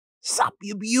Sup,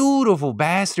 you beautiful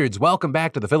bastards. Welcome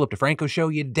back to the DeFranco Show,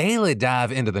 your daily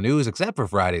dive into the news, except for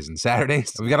Fridays and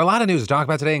Saturdays. We've got a lot of news to talk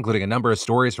about today, including a number of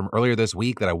stories from earlier this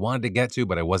week that I wanted to get to,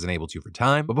 but I wasn't able to for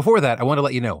time. But before that, I want to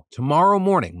let you know, tomorrow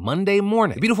morning, Monday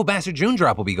morning, the beautiful bastard June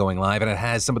drop will be going live, and it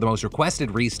has some of the most requested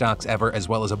restocks ever, as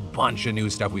well as a bunch of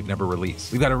new stuff we've never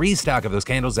released. We've got a restock of those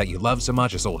candles that you love so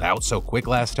much, it sold out so quick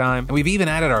last time. And we've even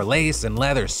added our lace and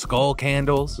leather skull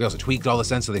candles. We also tweaked all the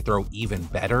scents so they throw even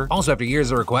better. Also, after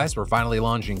years of requests, we're finally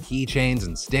launching keychains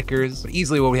and stickers, but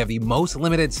easily what we have the most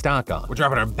limited stock on. We're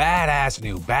dropping our badass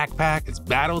new backpack. It's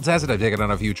battle tested. I've taken it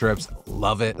on a few trips.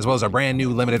 Love it. As well as our brand new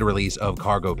limited release of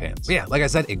cargo pants. But yeah, like I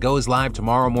said, it goes live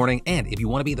tomorrow morning, and if you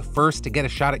want to be the first to get a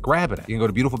shot at grabbing it, you can go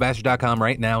to beautifulbastard.com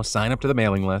right now, sign up to the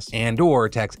mailing list, and/or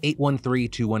text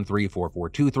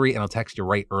 813-213-4423, and I'll text you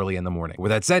right early in the morning.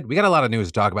 With that said, we got a lot of news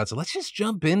to talk about, so let's just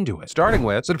jump into it. Starting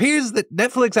with, so it appears that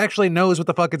Netflix actually knows what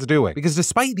the fuck it's doing, because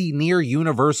despite the near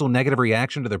universal negative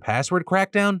reaction to their password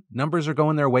crackdown, numbers are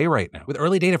going their way right now, with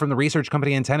early data from the research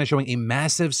company Antenna showing a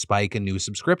massive spike in new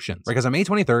subscriptions. Because on May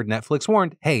 23rd, Netflix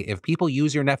warned, hey, if people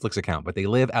use your Netflix account but they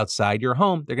live outside your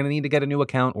home, they're going to need to get a new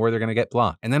account or they're going to get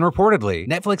blocked. And then reportedly,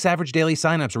 Netflix average daily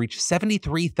signups reached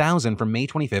 73,000 from May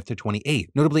 25th to 28th,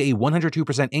 notably a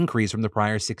 102% increase from the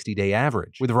prior 60-day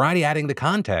average. With Variety adding the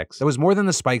context, that was more than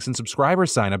the spikes in subscriber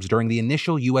signups during the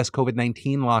initial US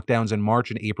COVID-19 lockdowns in March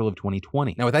and April of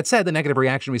 2020. Now, with that said, the negative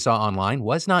reaction we saw online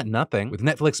was not nothing, with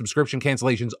Netflix subscription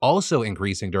cancellations also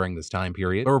increasing during this time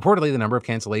period, but reportedly the number of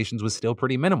cancellations was still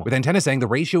pretty minimal, with Antenna saying the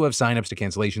ratio of signups to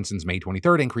cancellations since May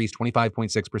 23rd increased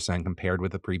 25.6% compared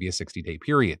with the previous 60-day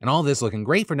period. And all this looking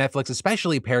great for Netflix,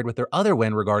 especially paired with their other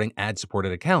win regarding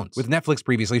ad-supported accounts, with Netflix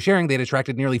previously sharing they'd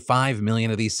attracted nearly 5 million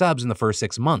of these subs in the first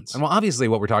 6 months. And while obviously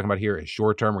what we're talking about here is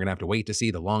short-term, we're gonna have to wait to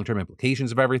see the long-term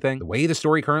implications of everything, the way the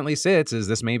story currently sits is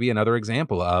this may be another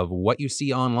example of what you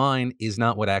see online is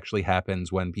not what actually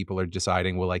happens when people are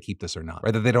deciding, will I keep this or not?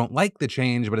 Rather, they don't like the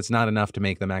change, but it's not enough to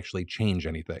make them actually change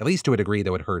anything, at least to a degree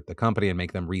that would hurt the company and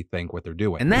make them rethink what they're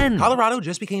doing. And then Colorado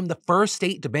just became the first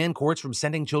state to ban courts from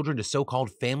sending children to so-called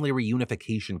family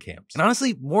reunification camps. And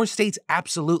honestly, more states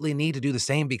absolutely need to do the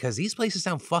same because these places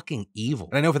sound fucking evil.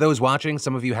 And I know for those watching,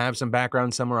 some of you have some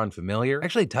background, some are unfamiliar. I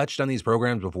actually touched on these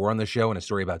programs before on the show in a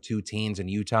story about 2 teens in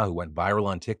Utah who went viral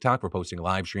on TikTok for posting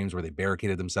live streams where they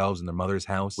barricaded themselves in their mother's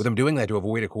house, with them doing that to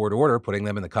avoid a court order, putting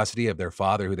them in the custody of their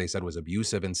father who they said was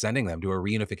abusive and sending them to a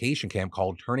reunification camp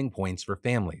called Turning Points for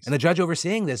Families. And the judge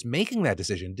overseeing this making that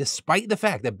decision despite the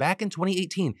fact that back in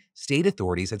 2018, state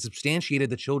authorities had substantiated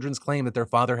the children's claim that their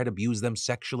father had abused them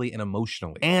sexually and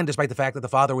emotionally. And despite the fact that the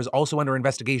father was also under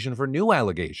investigation for new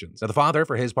allegations. Now, the father,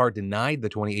 for his part, denied the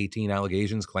 2018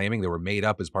 allegations, claiming they were made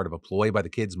up as part of a ploy by the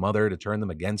kid's mother to turn them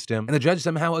against him. And the judge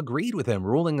somehow agreed with him,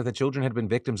 ruling that the children had been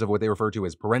victims of what they refer to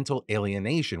as parental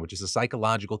alienation, which is a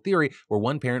psychological theory where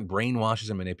one parent brainwashes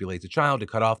and manipulates a child to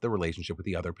cut off the relationship with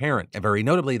the other parent. And very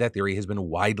notably, that theory has been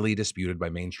widely disputed by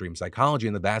mainstream psychology,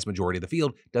 and the vast majority of the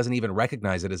field doesn't even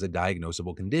recognize it as a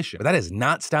diagnosable condition. But that has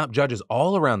not stopped judges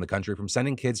all around the country from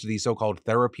sending kids to these so-called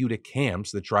therapeutic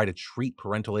camps that try to treat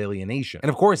parental alienation. And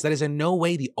of course, that is in no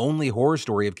way the only horror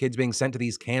story of kids being sent to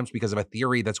these camps because of a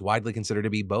theory that's widely considered to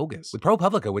be bogus. With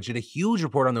ProPublica, which did a huge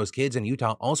report on those kids in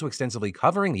Utah, also extensively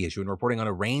covering the issue and reporting on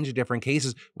a range of different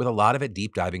cases, with a lot of it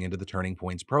deep diving into the Turning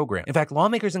Points program. In fact,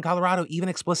 lawmakers in Colorado even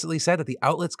explicitly said that the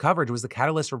outlet's coverage was the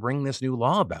catalyst for bringing this new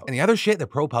law about. And the other shit that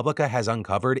ProPublica has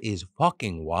uncovered is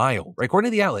fucking wild. Right,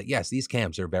 according to the outlet, yes, these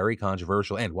camps are very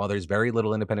controversial, and while there's very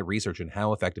little independent research in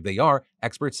how effective they are,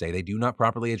 experts say they do not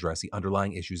properly address the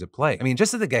underlying issues at play. I mean,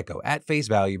 just at the get-go, at face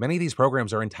value, many of these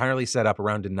programs are entirely set up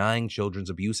around denying children's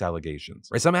abuse allegations.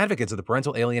 Right, some advocates of the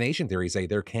parental alienation theory say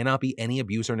there cannot be any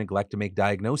abuse or neglect to make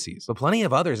diagnoses. But plenty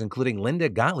of others, including Linda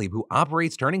Gottlieb, who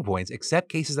operates Turning Points, accept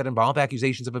cases that involve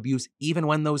accusations of abuse even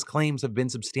when those claims have been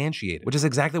substantiated, which is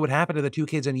exactly what happened to the 2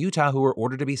 kids in Utah who were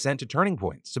ordered to be sent to Turning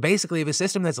Points. So basically, you have a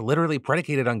system that's literally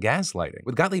predicated on gaslighting,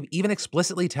 with Gottlieb even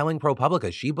explicitly telling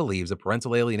ProPublica she believes that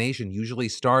parental alienation usually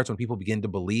starts when people begin to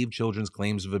believe children's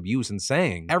claims of abuse, and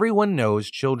saying, everyone knows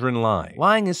children lie.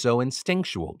 Lying is so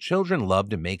instinctual. Children love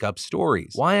to make up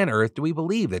stories. Why on earth do we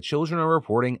believe that children are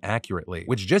reporting accurately?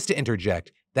 Which, just to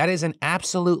interject, that is an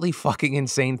absolutely fucking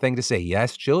insane thing to say.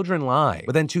 Yes, children lie.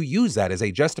 But then to use that as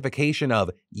a justification of,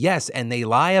 yes, and they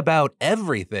lie about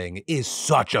everything, is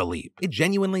such a leap. It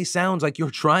genuinely sounds like you're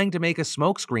trying to make a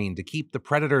smokescreen to keep the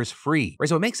predators free. Right?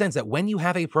 So it makes sense that when you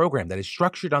have a program that is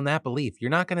structured on that belief,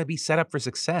 you're not going to be set up for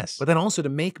success. But then also, to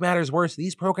make matters worse,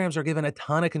 these programs are given a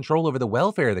ton of control over the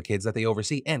welfare of the kids that they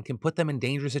oversee and can put them in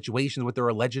dangerous situations with their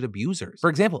alleged abusers. For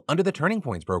example, under the Turning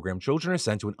Points program, children are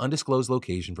sent to an undisclosed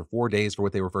location for 4 days for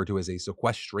what they they refer to as a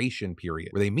sequestration period,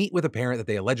 where they meet with a parent that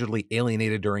they allegedly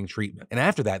alienated during treatment. And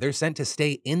after that, they're sent to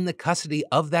stay in the custody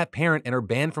of that parent and are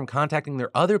banned from contacting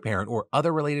their other parent or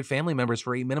other related family members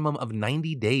for a minimum of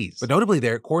 90 days. But notably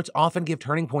there, courts often give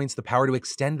Turning Points the power to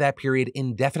extend that period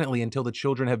indefinitely until the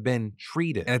children have been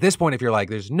treated. And at this point, if you're like,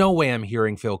 there's no way I'm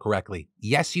hearing Phil correctly,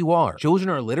 yes, you are. Children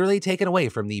are literally taken away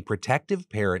from the protective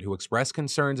parent who expressed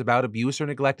concerns about abuse or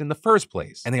neglect in the first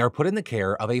place, and they are put in the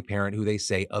care of a parent who they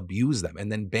say abused them,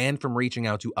 and then banned from reaching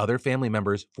out to other family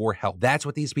members for help. That's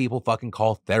what these people fucking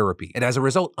call therapy. And as a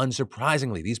result,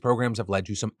 unsurprisingly, these programs have led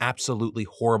to some absolutely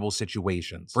horrible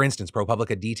situations. For instance,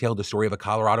 ProPublica detailed the story of a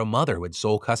Colorado mother who had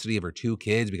sole custody of her 2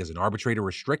 kids because an arbitrator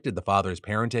restricted the father's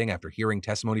parenting after hearing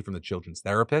testimony from the children's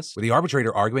therapist, with the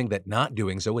arbitrator arguing that not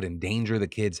doing so would endanger the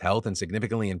kids' health and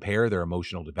significantly impair their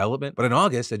emotional development. But in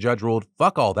August, a judge ruled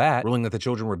fuck all that, ruling that the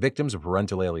children were victims of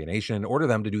parental alienation and ordered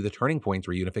them to do the Turning Points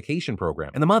Reunification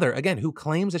program. And the mother, again, who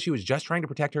claims that she was just trying to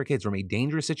protect her kids from a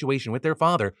dangerous situation with their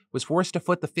father, was forced to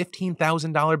foot the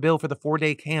 $15,000 bill for the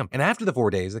 4-day camp. And after the 4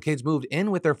 days, the kids moved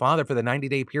in with their father for the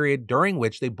 90-day period, during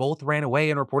which they both ran away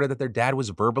and reported that their dad was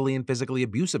verbally and physically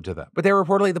abusive to them. But there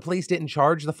reportedly the police didn't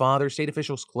charge the father. State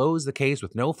officials closed the case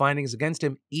with no findings against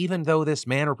him, even though this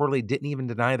man reportedly didn't even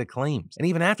deny the claims. And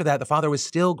even after that, the father was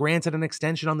still granted an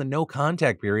extension on the no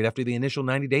contact period after the initial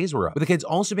 90 days were up, with the kids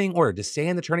also being ordered to stay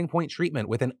in the Turning Point treatment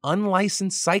with an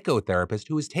unlicensed psychotherapist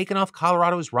who was taken off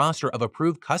Colorado's roster of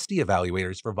approved custody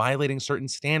evaluators for violating certain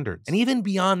standards. And even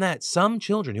beyond that, some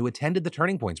children who attended the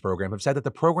Turning Points program have said that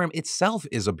the program itself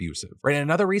is abusive. Right, in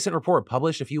another recent report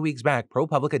published a few weeks back,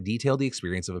 ProPublica detailed the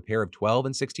experience of a pair of 12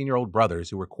 and 16-year-old brothers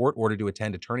who were court-ordered to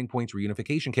attend a Turning Points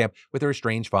reunification camp with their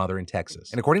estranged father in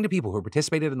Texas. And according to people who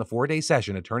participated in the 4-day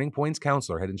session, a Turning Points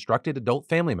counselor had instructed adult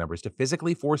family members to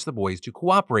physically force the boys to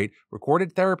cooperate,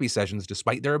 recorded therapy sessions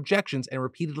despite their objections, and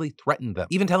repeatedly threatened them,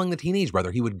 even telling the teenage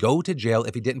brother he would go to jail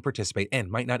if he didn't participate and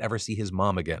might not ever see his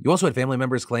mom again. You also had family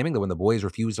members claiming that when the boys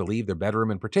refused to leave their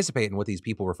bedroom and participate in what these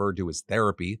people referred to as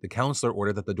therapy, the counselor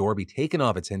ordered that the door be taken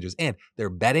off its hinges and their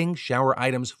bedding, shower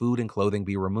items, food, and clothing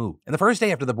be removed. And the first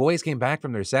day after the boys came back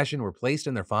from their session and were placed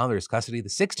in their father's custody, the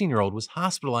 16-year-old was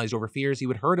hospitalized over fears he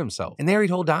would hurt himself. And there he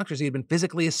told doctors he had been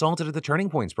physically assaulted at the Turning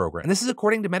Points program. And this is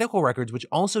according to medical records, which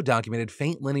also documented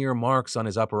faint linear marks on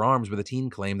his upper arms where the teen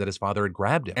claimed that his father had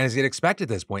grabbed him. And as you'd expect at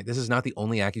this point, this is not the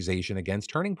only accusation against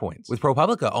Turning Points, with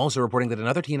ProPublica also reporting that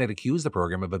another teen had accused the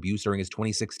program of abuse during his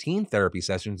 2016 therapy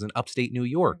sessions in upstate New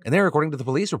York. And there, according to the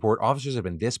police report, officers have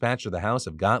been dispatched to the house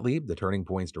of Gottlieb, the Turning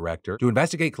Points director, to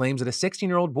investigate claims that a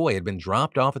 16-year-old boy had been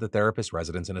dropped off at the therapist's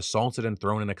residence and assaulted and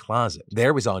thrown in a closet.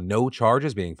 There, we saw no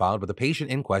charges being filed, but the patient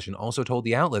in question also told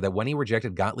the outlet that when he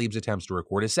rejected Gottlieb's attempts to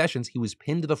record his sessions, he was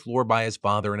pinned to the floor by his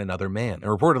father and another man. And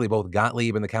reportedly, both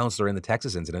Gottlieb and the counselor in the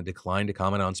Texas incident declined to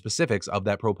comment on specifics of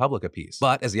that ProPublica piece.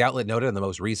 But as the outlet noted in the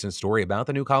most recent story about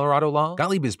the new Colorado law,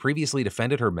 Gottlieb has previously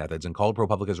defended her methods and called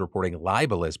ProPublica's reporting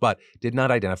libelous, but did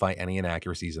not identify any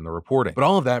inaccuracies in the reporting. But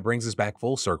all of that brings us back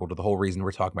full circle to the whole reason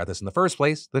we're talking about this in the first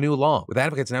place, the new law, with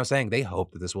advocates now saying they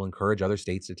hope that this will encourage other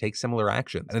states to take similar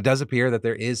actions. And it does appear that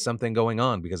there is something going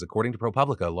on, because according to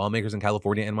ProPublica, lawmakers in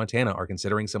California and Montana are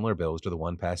considering similar bills to the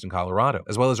one passed in Colorado,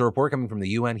 as well as a report coming from the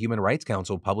UN Human Rights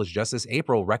Council published just this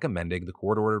April recommending the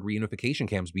court-ordered reunification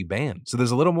camps be banned. So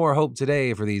there's a little more hope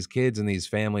today for these kids and these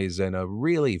families in a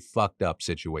really fucked up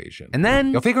situation. And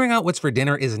then, figuring out what's for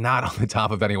dinner is not on the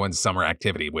top of anyone's summer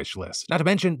activity wish list. Not to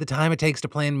mention the time it takes to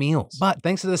plan meals. But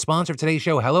thanks to the sponsor of today's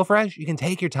show, HelloFresh, you can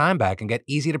take your time back and get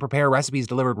easy to prepare recipes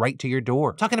delivered right to your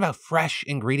door. I'm talking about fresh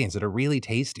ingredients that are really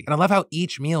tasty. And I love how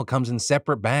each meal comes in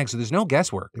separate bags, so there's no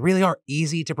guesswork. They really are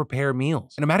easy to prepare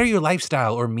meals. And no matter your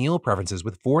lifestyle or meal preferences,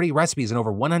 with 40 recipes and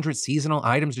over 100 seasonal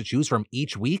items to choose from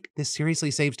each week, this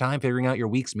seriously saves time figuring out your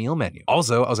week's meal menu.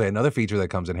 Also, I'll say another feature that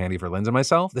comes in handy for Linz and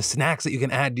myself, the snacks that you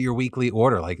can add to your weekly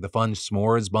order, like the fun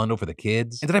s'mores bundle for the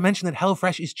kids. And did I mention that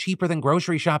HelloFresh is cheaper than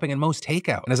grocery shopping and most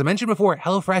takeout? And as I mentioned before,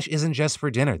 HelloFresh isn't just for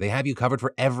dinner. They have you covered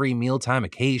for every mealtime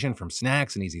occasion, from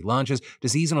snacks and easy lunches to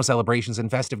seasonal celebrations and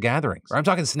festive gatherings. Or I'm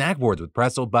talking snack boards with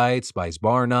pretzel bites, spiced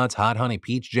bar nuts, hot honey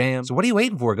peach jam. So what are you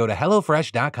waiting for? Go to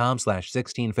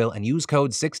HelloFresh.com/16phil and use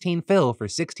code 16phil for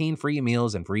 16 free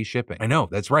meals and free shipping. I know,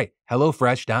 that's right.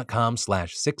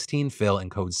 HelloFresh.com/16phil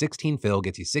and code 16phil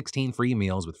gets you 16 free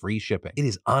meals with free shipping. It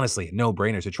is honestly a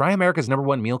no-brainer, so try America's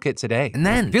 #1 meal kit today. And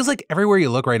then, it feels like everywhere you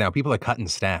look right now, people are cutting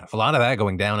staff. A lot of that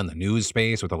going down in the news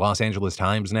space, with the Los Angeles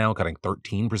Times now cutting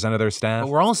 13% of their staff. But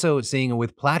we're also seeing it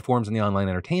with platforms in the online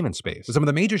entertainment space, with some of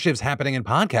the major shifts happening in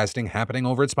podcasting happening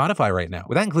over at Spotify right now,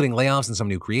 with that including layoffs and some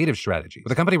new creative strategies.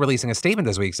 With the company releasing a statement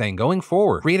this week saying going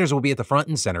forward, creators will be at the front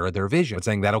and center of their vision, but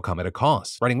saying that'll come at a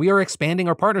cost. Writing, "We are expanding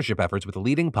our partnership efforts with the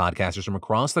leading podcasters from across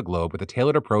across the globe with a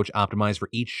tailored approach optimized for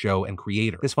each show and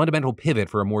creator. This fundamental pivot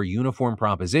for a more uniform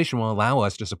proposition will allow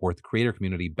us to support the creator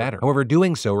community better. However,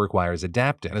 doing so requires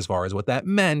adapting. And as far as what that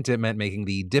meant, it meant making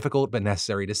the difficult but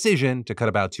necessary decision to cut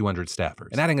about 200 staffers.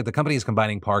 And adding that the company is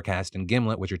combining Parcast and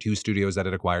Gimlet, which are two studios that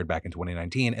it acquired back in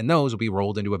 2019, and those will be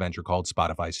rolled into a venture called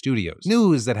Spotify Studios.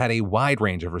 News that had a wide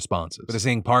range of responses. But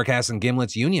seeing Parcast and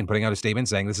Gimlet's union putting out a statement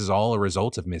saying this is all a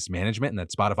result of mismanagement and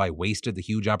that Spotify wasted the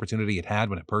huge opportunity it had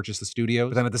when it purchased the studios.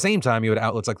 But then at the same time, you had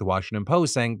outlets like the Washington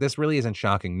Post saying this really isn't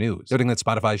shocking news, noting that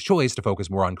Spotify's choice to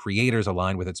focus more on creators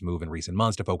aligned with its move in recent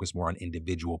months to focus more on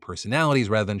individual personalities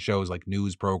rather than shows like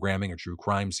news programming or true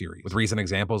crime series. With recent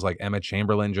examples like Emma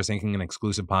Chamberlain just inking an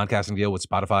exclusive podcasting deal with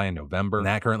Spotify in November, and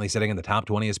that currently sitting in the top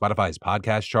 20 of Spotify's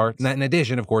podcast charts. And that in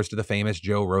addition, of course, to the famous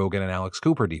Joe Rogan and Alex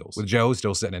Cooper deals, with Joe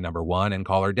still sitting at number 1 and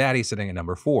Call Her Daddy sitting at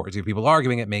number 4. So you have people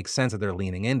arguing it makes sense that they're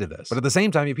leaning into this. But at the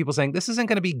same time, you have people saying this isn't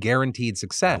going to be guaranteed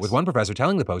success, with one professor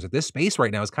telling the Post that this space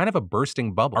right now is kind of a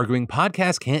bursting bubble, arguing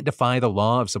podcasts can't defy the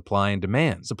law of supply and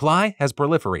demand. Supply has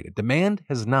proliferated, demand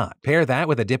has not. Pair that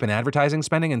with a dip in advertising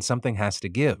spending and something has to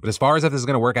give. But as far as if this is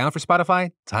going to work out for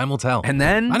Spotify, time will tell. And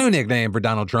then, my new nickname for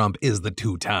Donald Trump is the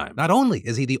two-time. Not only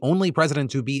is he the only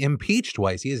president to be impeached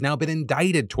twice, he has now been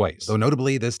indicted twice. Though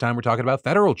notably, this time we're talking about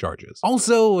federal charges.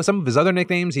 Also, some of his other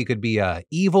nicknames, he could be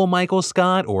Evil Michael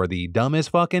Scott or the dumbest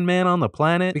fucking man on the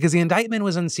planet, because the indictment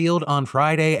was unsealed on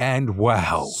Friday, and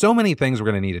wow. So many things we're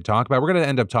going to need to talk about. We're going to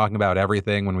end up talking about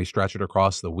everything when we stretch it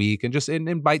across the week and just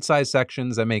in bite-sized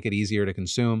sections that make it easier to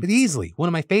consume. But easily, one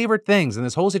of my favorite things in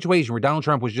this whole situation where Donald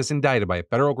Trump was just indicted by a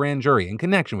federal grand jury in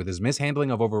connection with his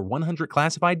mishandling of over 100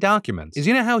 classified documents is,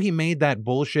 you know how he made that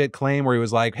bullshit claim where he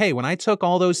was like, hey, when I took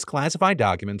all those classified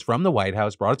documents from the White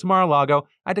House, brought it to Mar-a-Lago,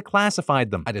 I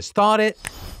declassified them. I just thought it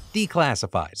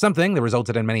declassified. Something that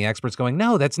resulted in many experts going,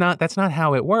 no, that's not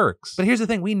how it works. But here's the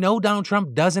thing, we know Donald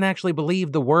Trump doesn't actually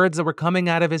believe the words that were coming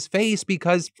out of his face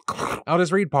because I'll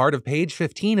just read part of page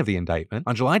 15 of the indictment.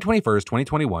 On July 21st,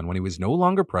 2021, when he was no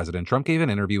longer president, Trump gave an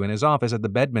interview in his office at the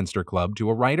Bedminster Club to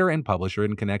a writer and publisher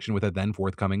in connection with a then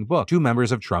forthcoming book. 2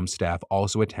 members of Trump's staff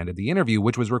also attended the interview,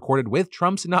 which was recorded with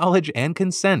Trump's knowledge and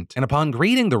consent. And upon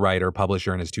greeting the writer,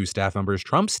 publisher, and his 2 staff members,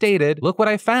 Trump stated, look what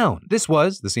I found. This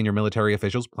was the senior military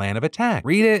official's plan of attack.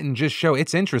 Read it and just show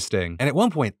it's interesting. And at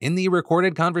one point in the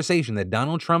recorded conversation that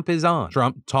Donald Trump is on,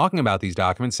 Trump talking about these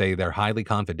documents say they're highly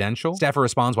confidential. Staffer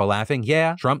responds while laughing,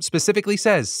 yeah. Trump specifically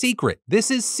says, secret. This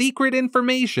is secret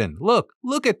information. Look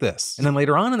at this. And then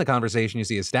later on in the conversation, you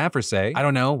see a staffer say, I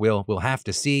don't know, we'll have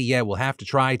to see. Yeah, we'll have to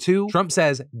try too. Trump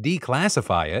says,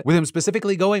 declassify it, with him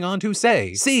specifically going on to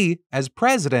say, see, as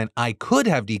president, I could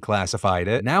have declassified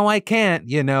it. Now I can't,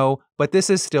 you know, but this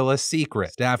is still a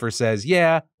secret. Staffer says,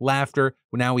 yeah, laughter,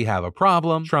 now we have a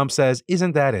problem. Trump says,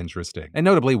 isn't that interesting? And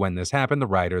notably, when this happened, the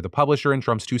writer, the publisher, and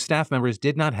Trump's 2 staff members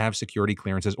did not have security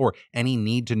clearances or any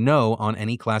need to know on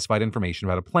any classified information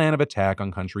about a plan of attack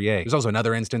on country A. There's also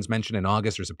another instance mentioned in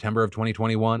August or September of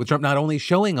 2021, with Trump not only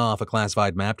showing off a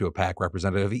classified map to a PAC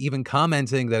representative, even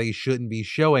commenting that he shouldn't be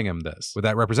showing him this, with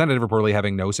that representative reportedly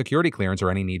having no security clearance or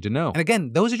any need to know. And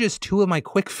again, those are just 2 of my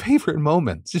quick favorite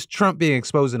moments. Just Trump being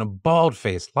exposed in a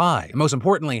bald-faced lie. And most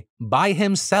importantly, by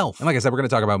himself. And like I said, we're going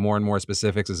to talk about more and more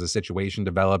specifics as the situation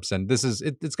develops, and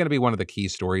it's going to be one of the key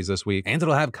stories this week. And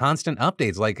it'll have constant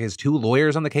updates, like his 2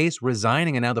 lawyers on the case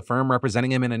resigning and now the firm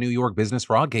representing him in a New York business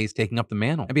fraud case taking up the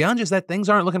mantle. And beyond just that, things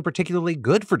aren't looking particularly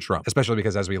good for Trump, especially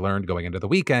because, as we learned going into the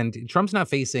weekend, Trump's not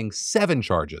facing 7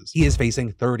 charges. He is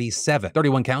facing 37.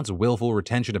 31 counts of willful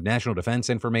retention of national defense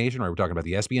information, right? We're talking about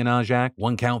the Espionage Act.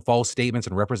 1 count false statements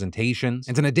and representations.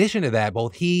 And in addition to that,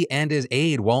 both he and his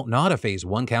aide, Walt Nauta, face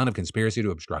 1 count of conspiracy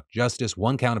to obstruct justice,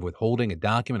 1 count of withholding a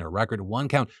document or record, 1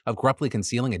 count of corruptly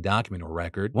concealing a document or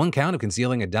record, 1 count of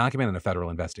concealing a document in a federal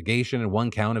investigation, and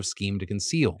 1 count of scheme to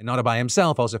conceal. And Nauta by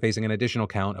himself also facing an additional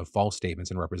count of false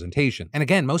statements and representation. And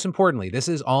again, most importantly, this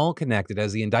is all connected,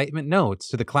 as the indictment notes,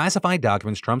 to the classified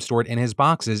documents Trump stored in his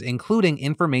boxes, including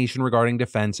information regarding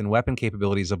defense and weapon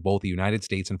capabilities of both the United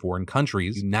States and foreign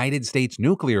countries, United States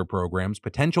nuclear programs,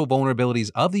 potential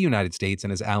vulnerabilities of the United States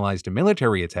and its allies to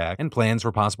military attack, and plans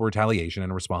for possible retaliation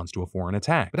in response to a foreign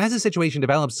attack. But as the situation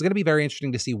develops, it's going to be very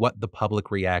interesting to see what the public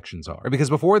reactions are. Because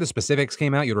before the specifics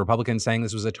came out, you had Republicans saying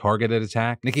this was a targeted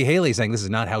attack, Nikki Haley saying this is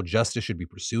not how justice should be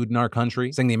pursued in our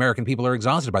country, saying the American people are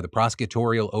exhausted by the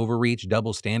prosecutorial overreach,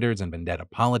 double standards, and vendetta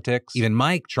politics. Even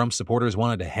Mike, Trump's supporters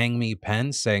wanted to hang me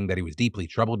Pence, saying that he was deeply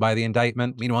troubled by the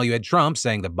indictment. Meanwhile, you had Trump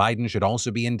saying that Biden should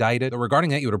also be indicted. But regarding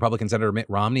that, you had Republican Senator Mitt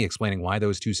Romney explaining why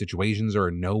those 2 situations are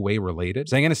in no way related,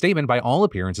 saying in a statement, by all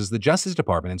appearances, the Justice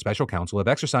Department and special counsel have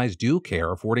exercised due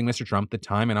care, affording Mr. Trump the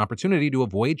time and opportunity to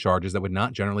avoid charges that would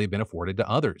not generally have been afforded to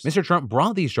others. Mr. Trump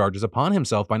brought these charges upon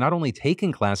himself by not only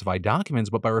taking classified documents,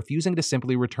 but by refusing to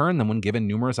simply return them when given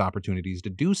numerous opportunities to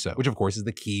do so, which of course is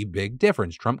the key big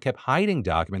difference. Trump kept hiding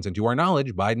documents, and to our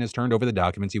knowledge, Biden has turned over the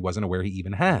documents he wasn't aware he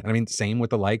even had. And I mean, same with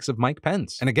the likes of Mike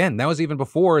Pence. And again, that was even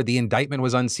before the indictment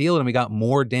was unsealed and we got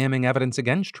more damning evidence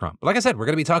against Trump. But like I said, we're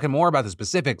going to be talking more about the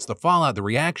specifics, the fallout, the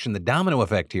reaction, the domino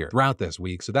effect here throughout this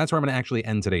week. So that's where I'm going to actually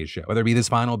end today's show. Whether it be this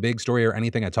final big story or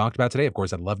anything I talked about today, of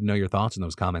course, I'd love to know your thoughts in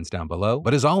those comments down below.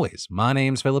 But as always, my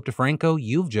name's Philip DeFranco.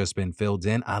 You've just been filled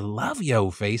in. I love yo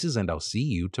faces, and I'll see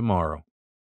you tomorrow.